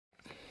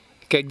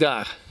Kijk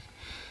daar.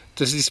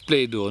 Tussen die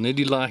spleet door, nee,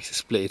 die laagste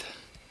spleet.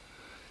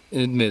 In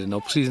het midden,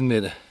 nou precies in het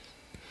midden.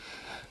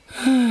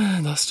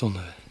 Daar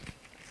stonden we.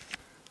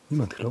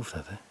 Niemand gelooft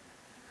dat, hè?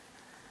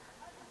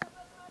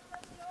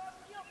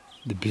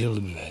 De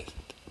beelden bewijzen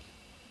het.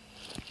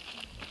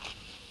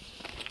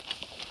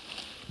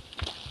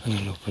 En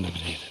dan lopen we naar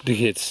beneden. De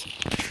gids.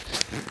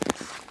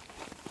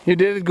 You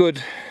did it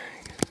good.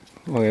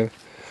 Oh, ja.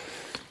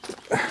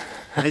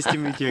 Nice to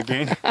meet you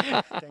again.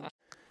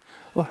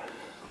 Oh.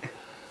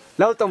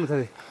 لو طمت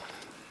هذه.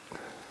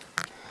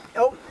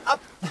 Oh, up.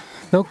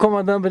 Nou, kom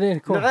maar naar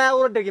beneden. Kom. لا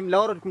أوردكم لا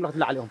أوردكم راح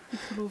تطلع عليهم. Ik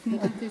geloof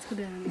niet dat dit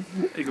gedaan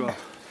heeft. Ik wel.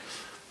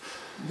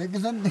 Het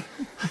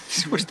Het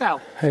is gewoon stijl.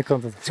 Hij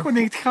kan het. Het is gewoon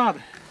 90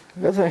 graden.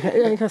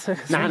 Ik ga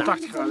zeggen. Nou,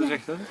 80 graden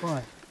zegt hè? Ja,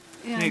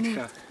 90 nee.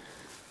 graden.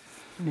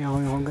 Nee,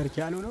 gewoon een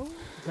keer aan doen.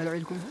 Zal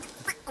ik komen?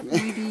 Moet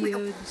je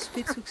die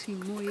spits ook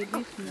zien, mooie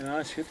licht.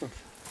 Ja, schitterend.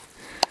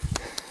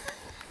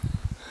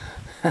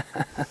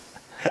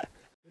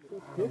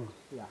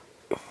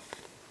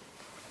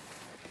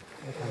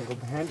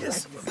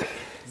 Yes.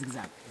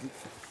 Zigzag.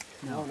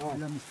 No,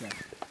 let me start.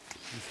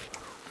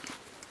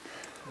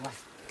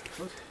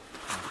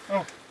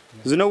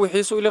 زنوي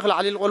حيسو يلغي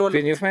عليه Ik القول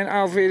weet niet of mijn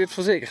AOV dit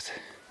verzekert.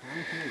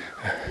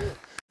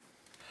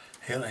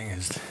 Heel eng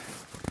is het.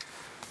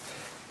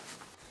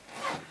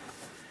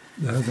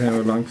 Daar zijn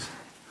we langs.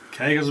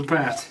 Kijk als een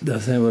paard. Daar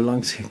zijn we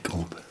langs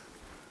gekropen.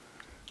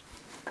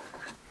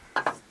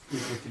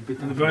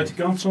 Aan de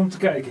buitenkant stond om te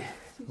kijken.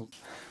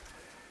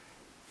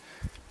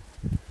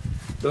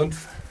 Don't.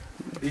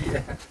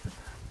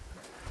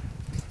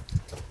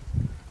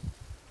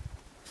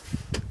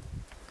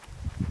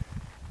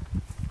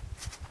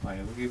 Maar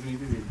je hoeft even niet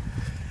te zien.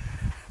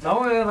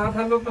 Nou, laat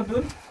hem ook maar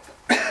doen.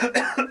 Kun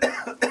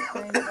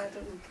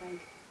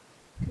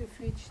je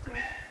frietje toch?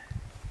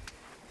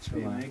 Het is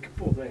weer een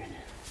kapot hè.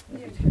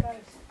 Die heb je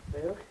uit.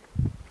 Ben je ook?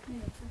 Nee,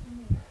 dat is er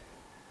niet.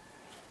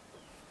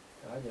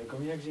 Ja, die heb ik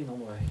niet gezien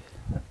onderweg.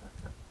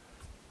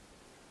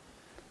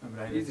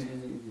 Easy.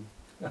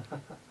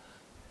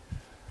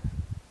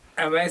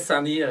 En wij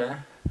staan hier, hè.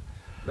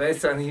 Wij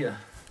staan hier.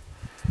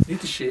 Niet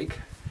te shake.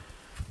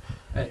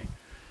 Hey.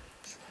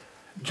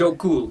 Joe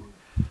Cool.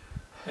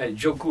 Hey,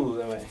 Joe Cool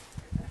zijn wij.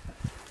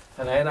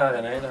 En hij daar,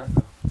 en hij daar.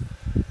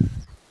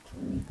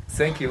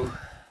 Thank you.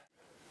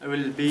 It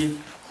will be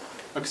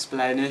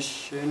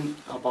explanation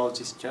about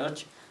this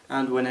church,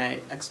 and when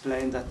I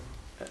explain that,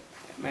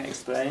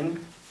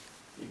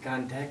 you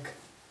can take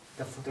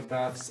the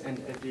photographs and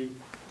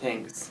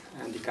everything,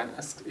 and you can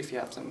ask if you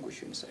have some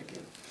questions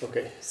again.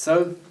 Okay.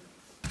 So,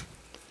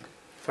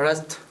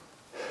 first,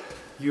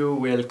 you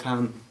will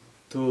come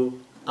to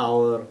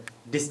our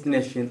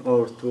destination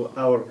or to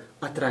our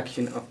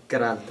attraction of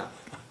Geralta,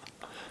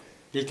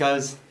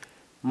 because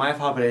my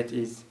favorite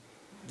is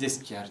this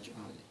church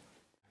only.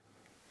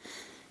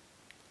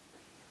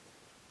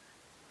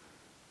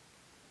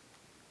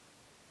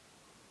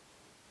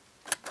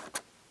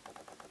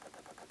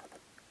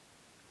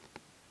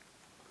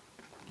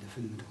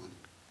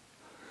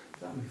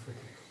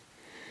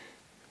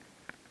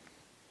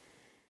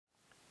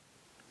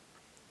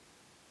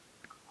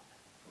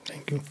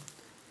 Thank you.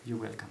 You're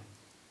welcome.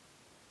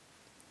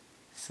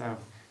 So,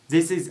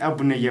 this is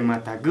Abune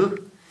Yemata Guh.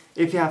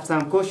 If you have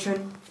some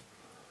question,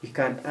 you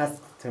can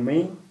ask to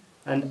me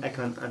and I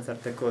can answer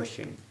the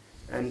question.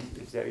 And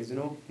if there is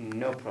no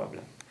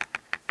problem.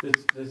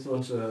 This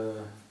was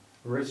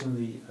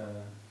originally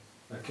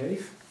a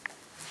cave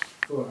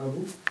for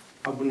Abu.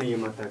 Abune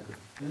Yemata Guh.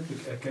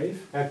 A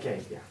cave. Okay,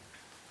 yeah.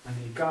 And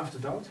he carved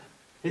it out.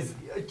 He's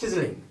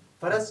chiseling.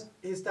 First,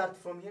 he start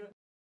from here.